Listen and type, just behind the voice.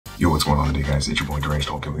Yo, what's going on today, guys? It's your boy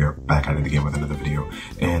DerangedHulk, and we are back out of the game with another video.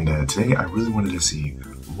 And today I really wanted to see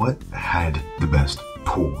what had the best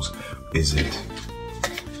pulls. Is it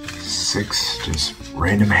 6 just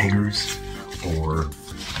random hangers or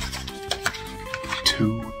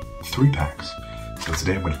 2 3-packs? So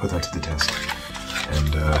today I'm going to put that to the test.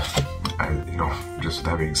 And just with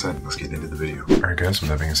that being said, let's get into the video. Alright guys,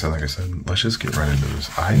 with that being said, like I said, let's just get right into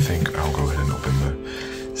this. I think I'll go ahead and open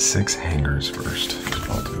the 6 hangers first.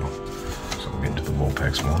 I'll do. So we'll get into the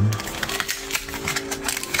Vulpix one.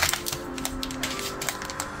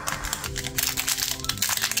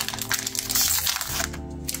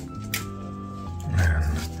 And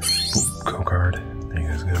code card. There you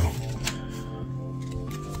guys go.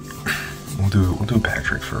 We'll do a pack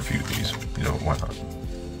trick for a few of these. You know, why not?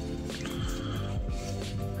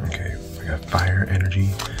 Okay, we got Fire Energy,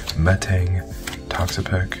 Metang,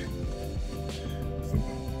 Toxapex,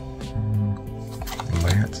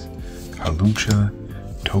 Lance, Hawlucha,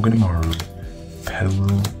 Togedemaru,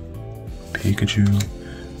 Petalil, Pikachu,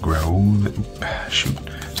 Growl,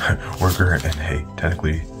 Worker, and hey,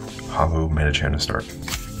 technically Hollow Medicham to start.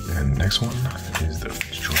 And next one is the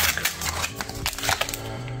Strike.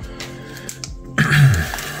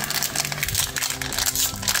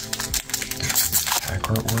 Pack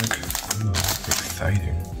artwork. Ooh,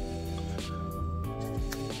 exciting.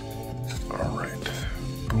 Alright.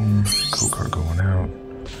 Boom. Code card going out.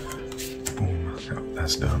 Boom. Oh,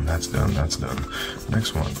 that's done. That's done. That's done.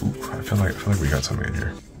 Next one. Ooh, I feel like we got something in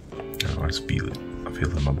here. Oh, I just feel it. I feel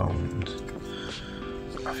it in my bones.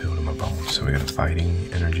 I feel it in my bones. So we got a Fighting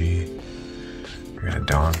Energy. We got a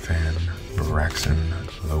Donphan, Braixen,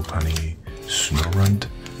 Lopunny, Snorunt,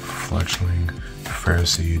 Fletchling,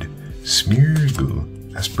 Ferroseed,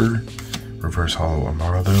 Smeargle, Esper, Reverse Hollow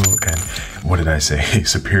Amarado, and what did I say?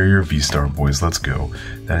 Superior V-Star, boys, let's go.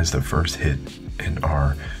 That is the first hit in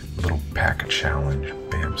our little pack challenge.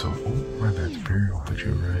 Bam, so, oh, my bad, Superior, I'll put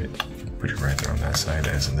you right there on that side,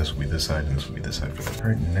 as in this will be this side, and this will be this side for that.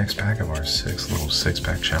 Alright, next pack of our little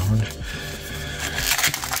 6-pack challenge.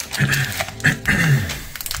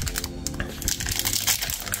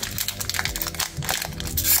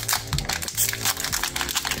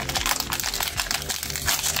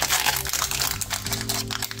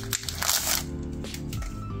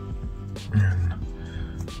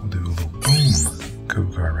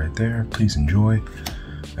 Code card right there. Please enjoy.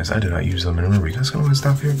 As I did not use them, and remember, you guys can always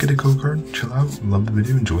stop here and get a code card. Chill out, love the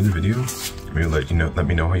video, enjoy the video. Maybe let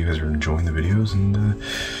me know how you guys are enjoying the videos, and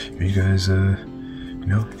if you guys,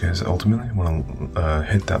 you guys ultimately want to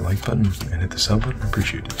hit that like button and hit the sub button. I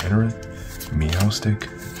appreciate it. Enter Meowstic,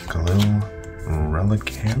 Galil,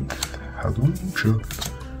 Relicanth, Hawlucha,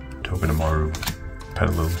 Togedemaru,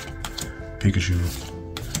 Petalil, Pikachu,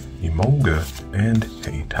 Emolga, and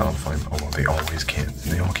hey, Talonflame. Oh well, they all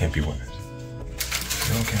can't be winners.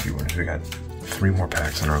 They all can't be winners. We got 3 more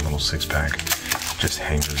packs in our little 6-pack. Just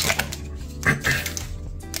hangers alone.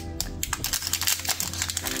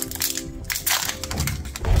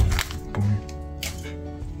 Boom, boom,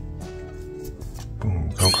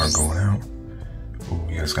 boom. Code card going out. Ooh,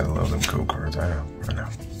 you guys gotta love them code cards. I know.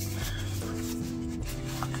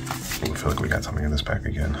 Ooh, I feel like we got something in this pack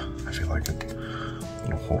again. I feel like it.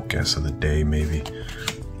 Little Hulk guess of the day, maybe.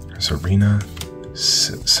 Serena,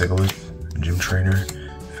 Sigilyph, Gym Trainer,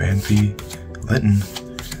 Fanpy, Litten,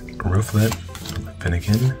 Rooflet,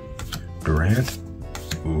 Finnegan, Durant,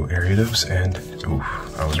 ooh, Ariados, and ooh,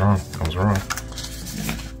 I was wrong.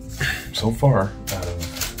 So far,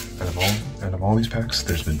 out of all these packs,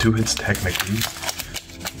 there's been 2 hits technically.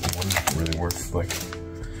 One really worth like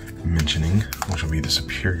mentioning, which will be the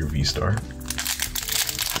Superior V-Star.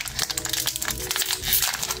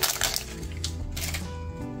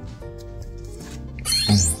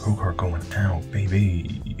 Code card going out,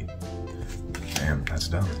 baby. Damn, that's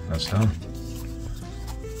done. That's done.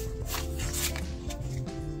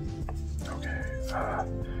 Okay.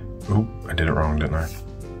 Oh, I did it wrong, didn't I?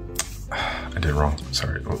 I did it wrong.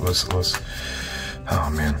 Sorry. Let's. Oh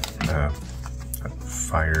man.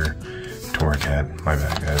 Fire, Torracat. My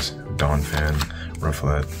bad, guys. Donphan,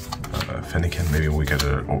 Rufflet, Finnegan. Maybe we got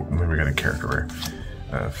a character rare.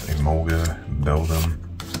 Emolga, Beldum,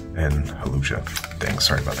 and Hawlucha. Dang,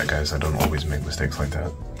 sorry about that, guys. I don't always make mistakes like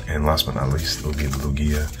that. And last but not least, it'll be the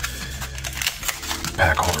Lugia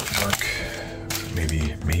pack artwork.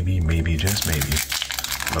 Maybe, just maybe.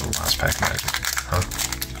 Little last pack magic, huh?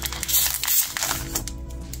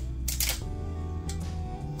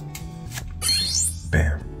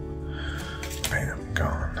 Bam. Bam,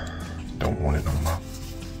 gone. Don't want it no more.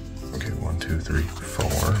 Okay, 1, 2, 3,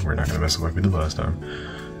 4. We're not gonna mess up like we did last time.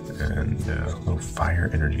 And a little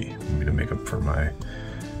Fire Energy, maybe to make up for my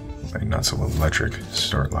Like, not so electric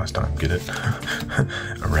start last time. Get it?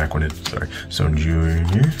 Araquanid, sorry. So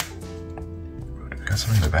Junior. We got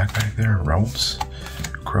something in the backpack there. Ralphs,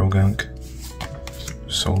 Krogunk,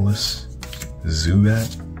 Solus,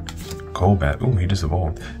 Zubat, Golbat. Oh, he just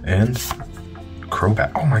evolved. And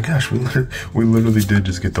Crobat. Oh my gosh, we literally did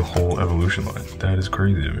just get the whole evolution line. That is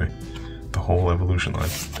crazy to me. The whole evolution line.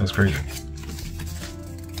 That's crazy.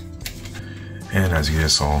 And as you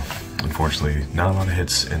guys saw, unfortunately, not a lot of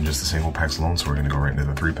hits in just the single packs alone, so we're going to go right into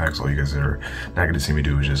the 3 packs. All you guys are not going to see me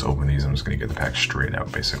do is just open these. I'm just going to get the pack straight out,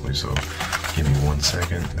 basically. So give me 1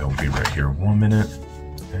 second. They'll be right here. 1 minute.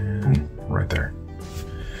 And boom, right there.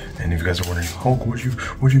 And if you guys are wondering, Hulk, what'd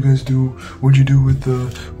you guys do? What'd you do with the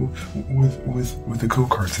code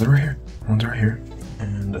cards? They're right here. One's right here.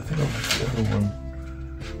 And I think I'll make the other one.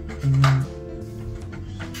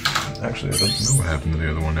 Actually, I don't know what happened to the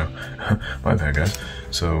other one now. My bad, guys.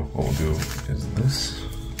 So what we'll do is this.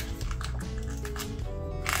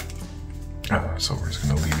 So we're just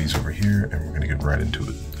gonna leave these over here, and we're gonna get right into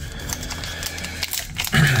it.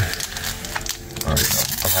 Alright,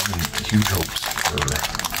 I'm having huge hopes for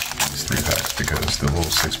these 3 packs because the little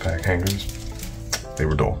 6-pack hangers, they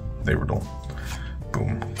were dull. They were dull.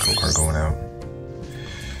 Boom, go card going out.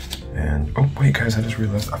 And oh wait, guys, I just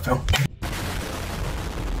realized I fell.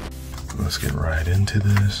 Let's get right into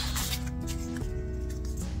this.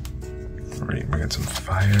 Alright, we got some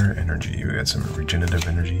fire energy, we got some regenerative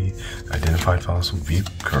energy, identified fossil, V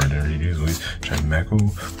card energy, Chimecho,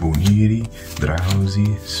 Boniti,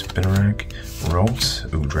 Drowsy, Spinarak, Ralts,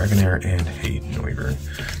 Dragonair, and Hate Noivern.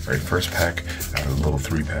 Alright, first pack out of the little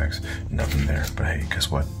 3 packs, nothing there, but hey, guess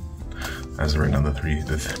what? As of right now, the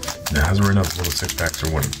little 6 packs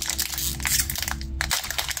are winning.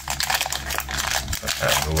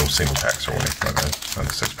 The little single packs are winning, not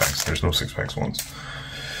the 6 packs. There's no 6 packs ones.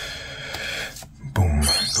 Boom,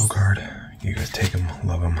 go card. You guys take them,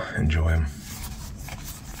 love them, enjoy them.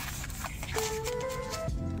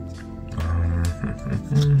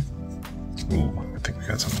 Ooh, I think we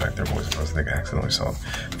got something back there, boys. I think I accidentally saw it.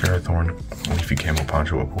 Ferrothorn, Leafy Camel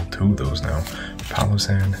Poncho. We'll pull 2 of those now.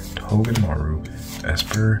 Palossand, Togedemaru,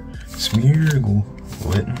 Esper, Smeargle,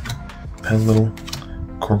 Litten, Petalil,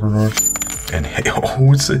 Corkorok. And hey,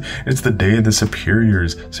 oh, it's the day of the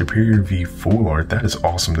Superior V full art. That is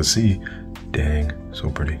awesome to see. Dang, so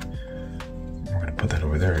pretty. We're gonna put that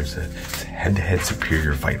over there. It's a head-to-head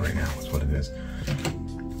Superior fight right now. That's what it is.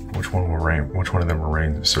 Which one will reign? Which one of them will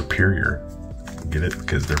reign Superior? Get it?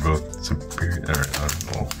 Because they're both superior. I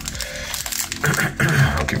don't know.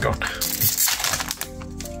 I'll keep going.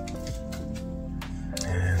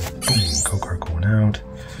 And boom, go card going out.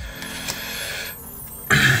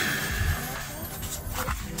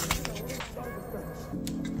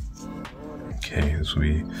 Okay, this will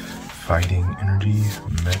be Fighting Energy,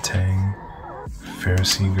 Metang,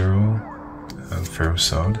 Pharisee Girl,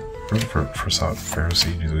 Ferrosod,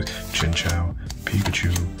 Pharisee, Chinchou,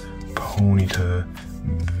 Pikachu, Ponyta,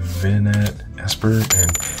 Venat, Esper,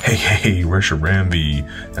 and hey, Reshirambi.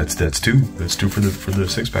 That's 2. That's 2 for the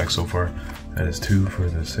 6 packs so far. That is 2 for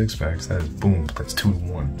the 6 packs. That is boom. That's 2 to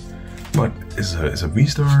 1. But is a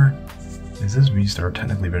V-Star? Is this V-Star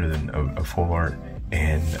technically better than a full art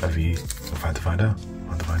and a V? We'll have to find out.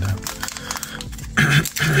 We'll have to find out.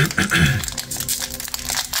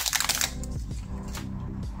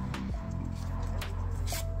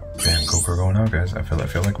 Bam, Goku going out, guys. I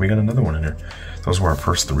feel like we got another one in here. Those were our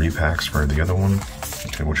first 3 packs for the other one,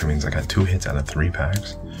 which means I got 2 hits out of 3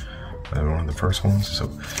 packs. One of the first ones. So,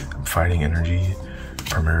 Fighting Energy,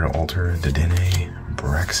 Primera Alter, Dedenne,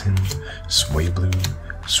 Braxton, Swablu,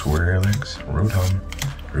 Swirlix, Rotom,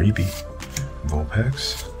 Reapy,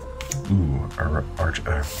 Vulpix. Ooh, I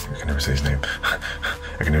can never say his name.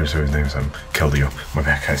 I can never say his name, so I'm Keldeo. My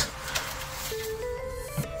bad, guys.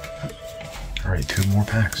 Alright, 2 more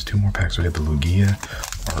packs. 2 more packs. We got the Lugia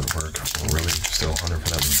artwork. We're really still hunting for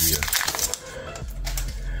that Lugia.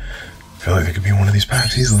 Feel like they could be one of these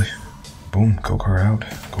packs easily. Boom, go card out.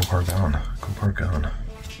 Go card gone. Go card gone.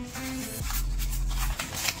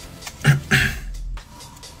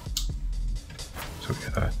 So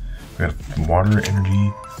we got Water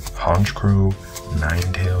Energy, Honchkrow,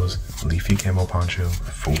 Ninetales, Leafy Camo Poncho,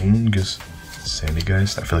 Fungus,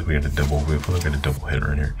 Sandygeist. I feel like we got a double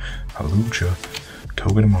hitter in here. Halucha,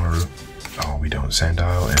 Togedemaru. Oh, we don't.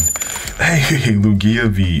 Sandile and hey, Lugia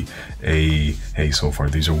V. Hey, so far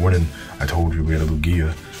these are winning. I told you we had a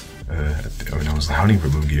Lugia. I mean, I was hunting for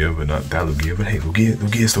Lugia, but not that Lugia. But hey,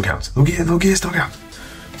 Lugia still counts. Lugia still counts.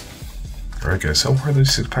 Alright, guys. So far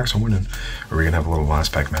these 6 packs are winning. Are we gonna have a little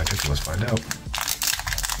last pack magic? Let's find out.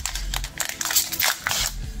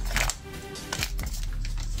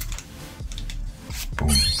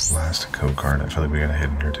 Last code card. I feel like we got a hit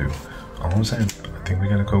in here too. All I'm saying, I think we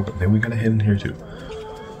got a code. I think we got a hit in here too.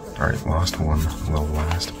 All right, lost one. The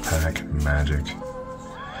last pack, magic.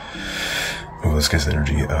 Oh, let's get the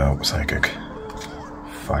energy. Psychic,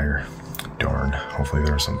 fire. Darn. Hopefully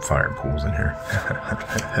there are some fire pools in here.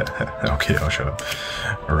 Okay, I'll shut up.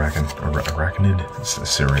 Arachnid,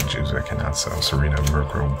 Syringe, I cannot sell. Serena,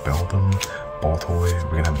 Murkrow, Beldum, Baltoy. We're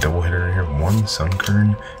gonna have a double hitter in here. One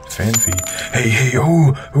Sunkern, Fanfy. Hey,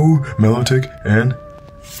 oh, Melodic, and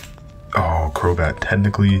oh, Crobat.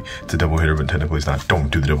 Technically, it's a double hitter, but technically it's not. Don't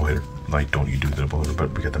do the double hitter. Like, don't you do the double hitter,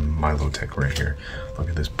 but we got the Milotic right here. Look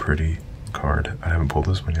at this pretty card. I haven't pulled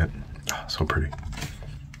this one yet. Oh, so pretty.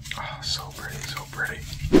 Oh, so pretty, so pretty.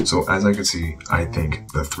 So as I can see, I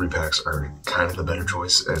think the 3 packs are kind of the better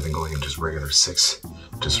choice than going in just regular 6,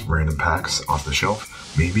 just random packs off the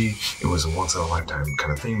shelf. Maybe it was a once in a lifetime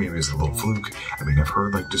kind of thing. Maybe it was a little fluke. I mean, I've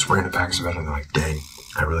heard like just random packs about it and they're like, dang,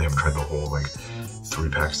 I really haven't tried the whole like 3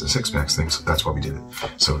 packs to 6 packs thing, so that's why we did it.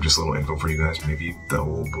 So just a little info for you guys. Maybe that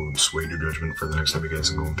will sway your judgment for the next time you guys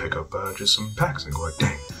can go and pick up just some packs and go like,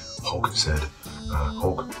 dang, Hulk said,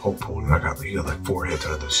 Hulk pulled, and he got like 4 hits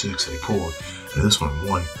out of the 6 that he pulled, and this one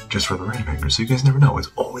 1 just for the random hanger. So you guys never know.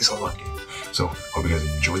 It's always a lucky. So hope you guys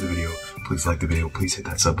enjoy the video. Please like the video. Please hit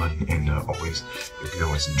that sub button, and always you can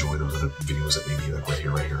always enjoy those other videos that maybe like right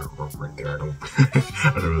here, or right there. I don't,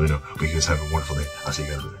 I don't really know. But you guys have a wonderful day. I'll see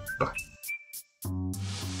you guys later. Bye.